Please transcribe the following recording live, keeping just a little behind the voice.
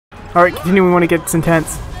Alright, continue. We want to get this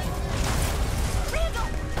intense.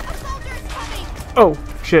 Oh,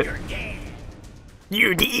 shit.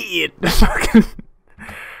 You did! Fucking.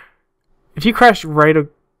 If you crash right,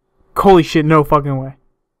 holy shit, no fucking way.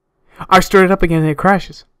 I started up again and it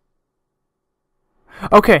crashes.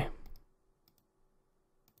 Okay.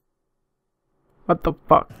 What the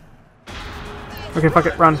fuck? Okay, fuck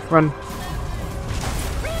it, run, run.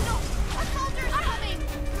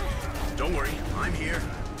 Don't worry, I'm here.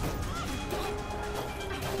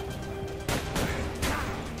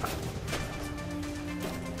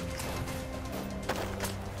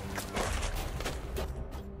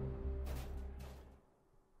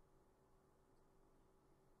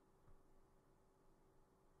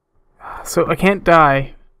 So I can't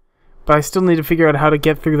die, but I still need to figure out how to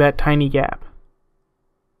get through that tiny gap.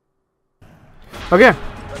 Okay,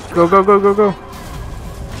 go, go, go, go, go.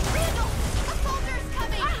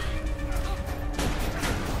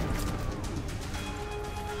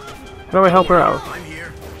 How do I help her out? I'm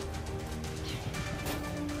here.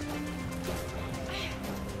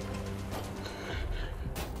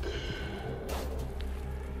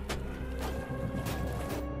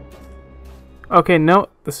 Okay, no,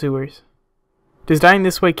 the sewers. Does dying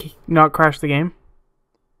this way not crash the game?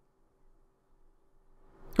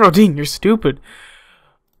 Oh, Dean, you're stupid.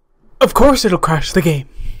 Of course it'll crash the game.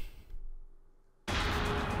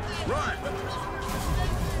 Run.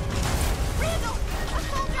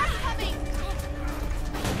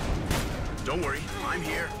 Don't worry, I'm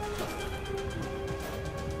here.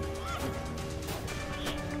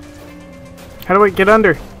 How do I get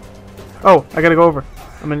under? Oh, I gotta go over.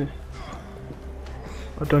 I'm in.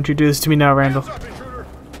 Oh, don't you do this to me now, Randall. Hands up, intruder.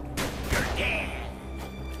 You're dead.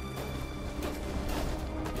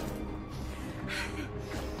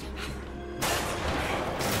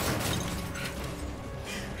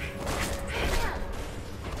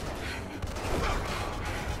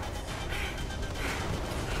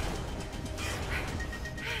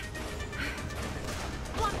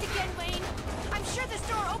 Blocked again, Wayne. I'm sure this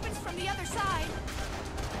door opens from the other side.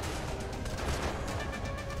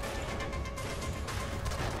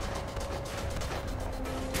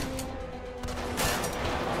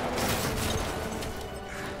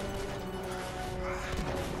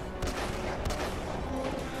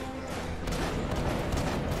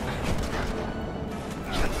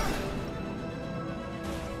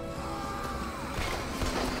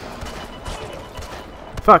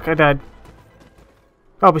 Fuck, I died.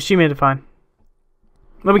 Oh, but she made it fine.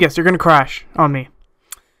 Let me guess, you're gonna crash on me.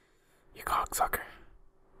 You cocksucker.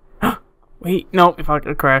 Wait, no, if I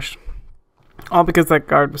could crash. All because that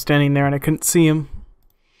guard was standing there and I couldn't see him.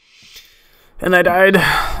 And I died.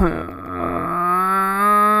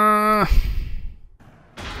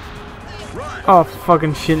 Oh,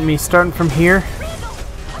 fucking shit me. Starting from here.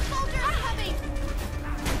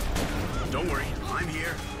 Don't worry, I'm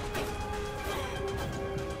here.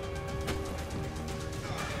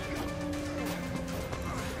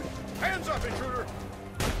 Hands up, intruder.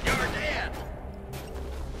 You're dead.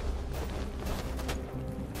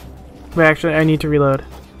 Wait, actually, I need to reload.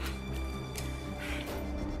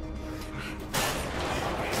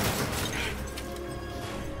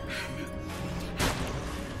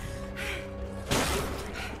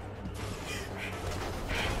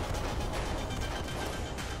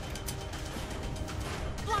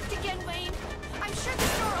 Blocked again, Wayne. I'm sure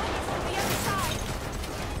this door opens from the other side.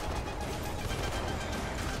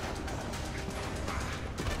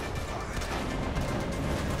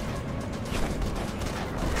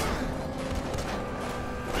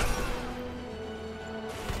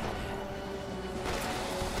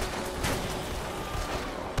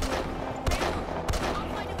 I'll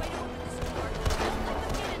find a way to open this door. Let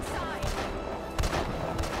them get inside.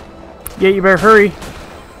 Yeah, you better hurry.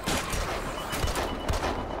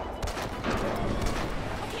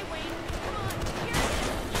 Okay, Wayne, come on. Here it is.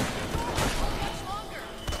 The door won't hold much longer.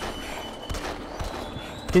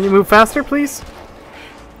 Can you move faster, please?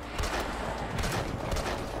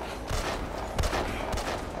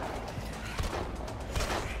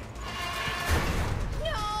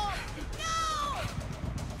 No! No!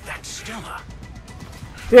 That's Stella.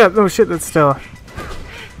 Yeah, no shit, that's Stella.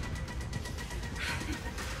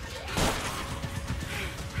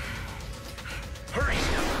 Hurry,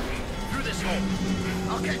 Stella. Through this hole.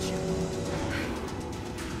 I'll catch you.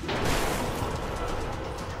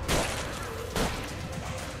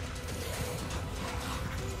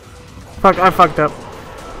 Fuck, I fucked up.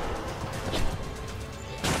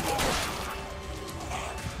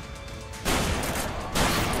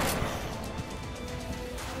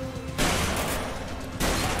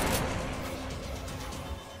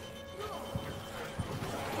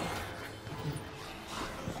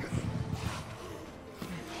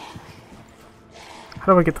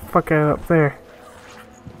 How do I get the fuck out up there?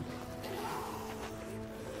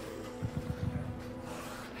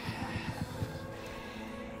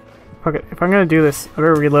 Fuck it. If I'm gonna do this, I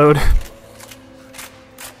better reload.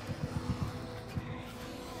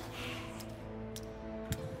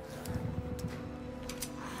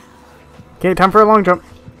 Okay, time for a long jump.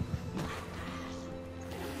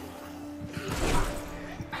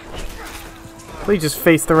 Please just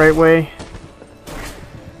face the right way.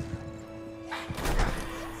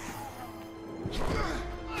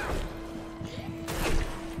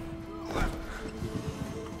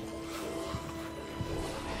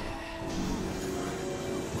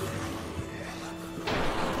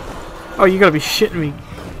 Oh, you gotta be shitting me.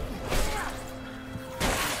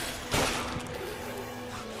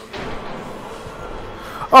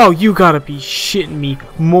 Oh, you gotta be shitting me.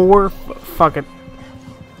 More fucking...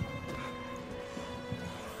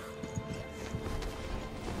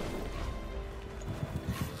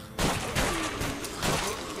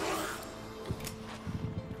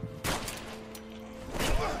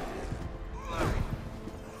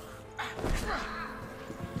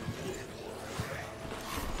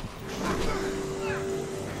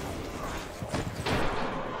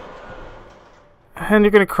 And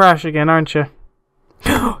you're gonna crash again, aren't you?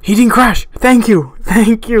 He didn't crash! Thank you!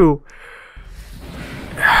 Thank you!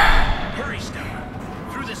 Hurry, Stella.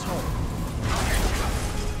 Through this hole.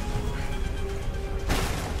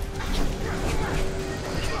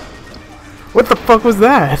 What the fuck was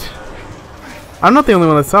that? I'm not the only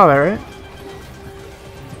one that saw that, right?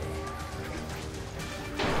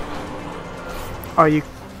 Oh, you...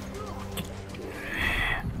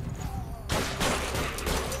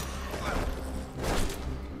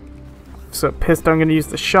 So pissed I'm gonna use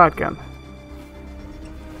the shotgun.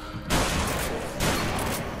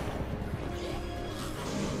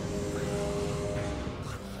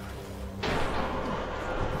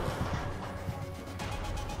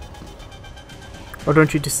 Oh,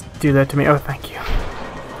 don't you just do that to me. Oh, thank you.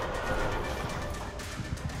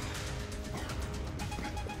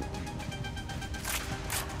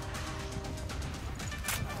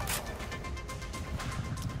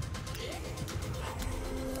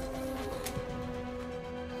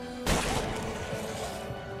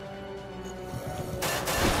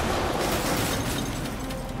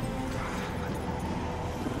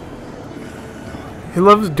 He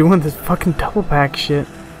loves doing this fucking double pack shit.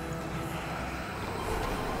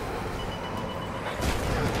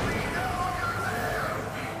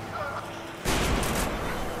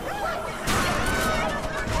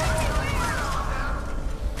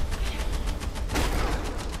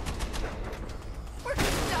 We're gonna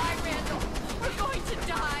die, Randall. We're going to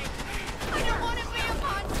die. I don't want to be a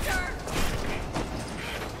monster.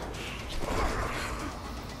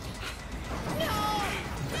 No!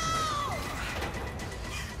 No!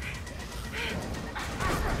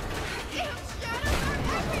 Damn shadows are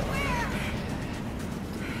everywhere!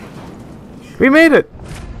 We made it!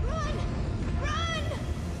 Run! Run!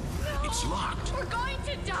 No! It's locked. We're going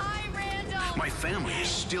to die, Randall! My family is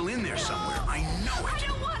still in there somewhere. I know I it.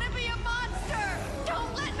 don't want to be a monster!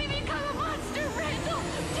 Don't let me become a monster, Randall!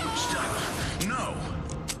 Don't! Stella, no.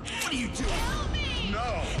 What are you doing? Kill me!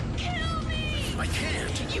 No. Kill me! I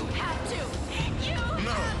can't. You have to! You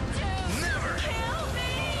No. have to! Never. Kill me!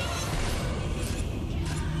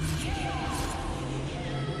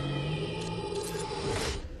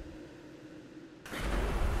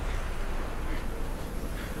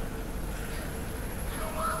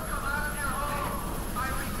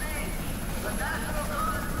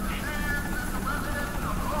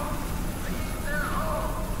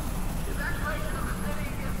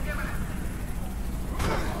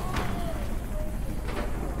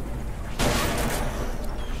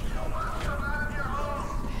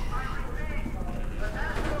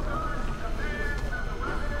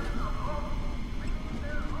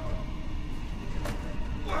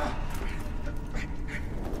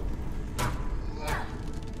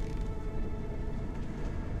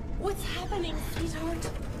 What's happening, sweetheart?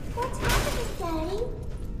 What's happening, Daddy?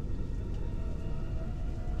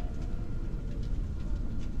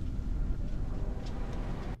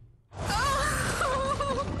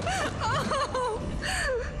 Oh,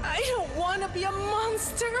 I don't want to be a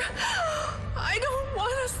monster. I don't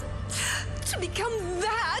want us to become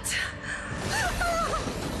that.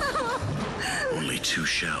 Only 2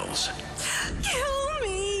 shells. Kill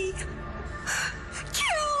me.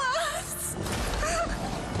 Kill us.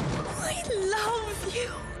 I love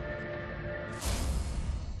you.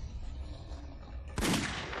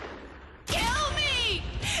 Kill me!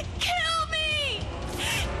 Kill me!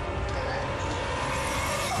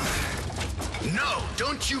 No! So,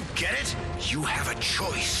 don't you get it? You have a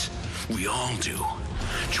choice. We all do.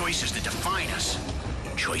 Choices that define us.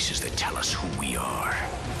 Choices that tell us who we are.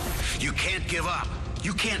 You can't give up.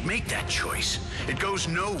 You can't make that choice. It goes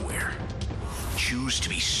nowhere. Choose to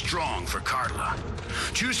be strong for Carla.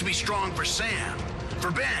 Choose to be strong for Sam.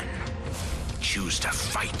 For Ben. Choose to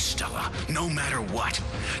fight, Stella, no matter what.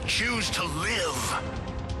 Choose to live.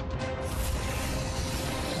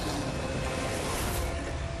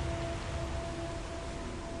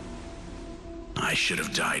 I should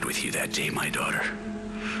have died with you that day, my daughter.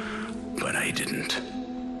 But I didn't.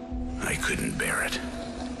 I couldn't bear it.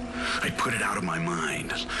 I put it out of my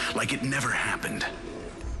mind, like it never happened.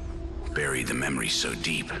 Buried the memory so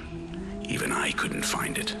deep, even I couldn't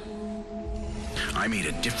find it. I made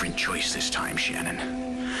a different choice this time,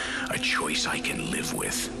 Shannon. A choice I can live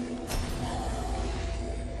with.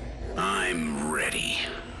 I'm ready.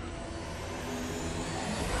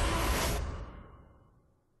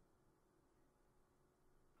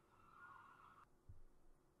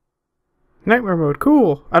 Nightmare mode,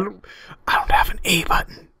 cool. I don't have an A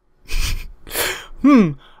button.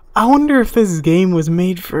 I wonder if this game was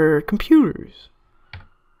made for computers.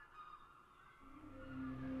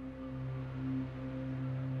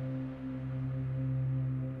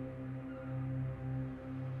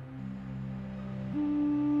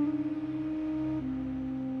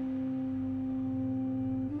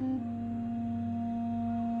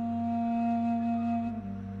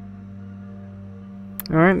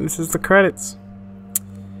 Alright, this is the credits.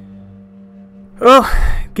 Well,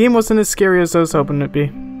 game wasn't as scary as I was hoping it'd be.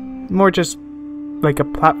 More just like a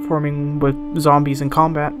platforming with zombies in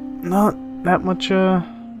combat. Not that much, not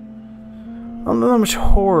that much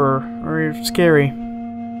horror or scary.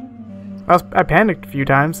 I panicked a few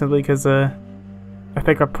times simply because, I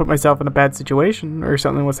think I put myself in a bad situation or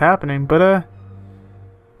something was happening. But,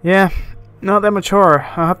 yeah, not that much horror.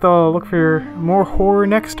 I'll have to look for more horror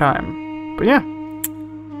next time. But yeah.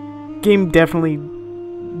 Game definitely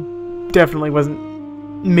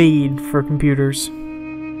wasn't made for computers.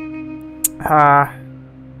 Yeah,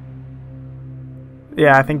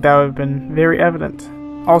 I think that would have been very evident.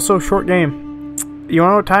 Also, short game. You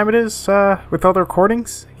wanna know what time it is, with all the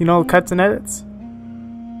recordings? You know, cuts and edits?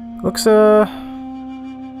 Looks,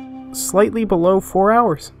 slightly below 4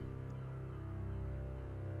 hours.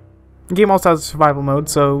 The game also has a survival mode,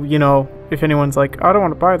 so, you know, if anyone's like, I don't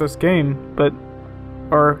want to buy this game, but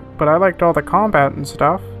I liked all the combat and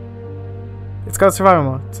stuff. It's got survival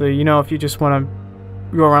mode, so you know if you just want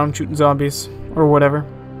to go around shooting zombies or whatever,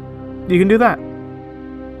 you can do that.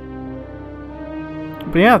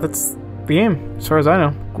 But yeah, that's the game, as far as I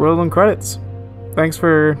know. Rolling credits. Thanks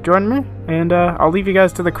for joining me, and I'll leave you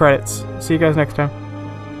guys to the credits. See you guys next time.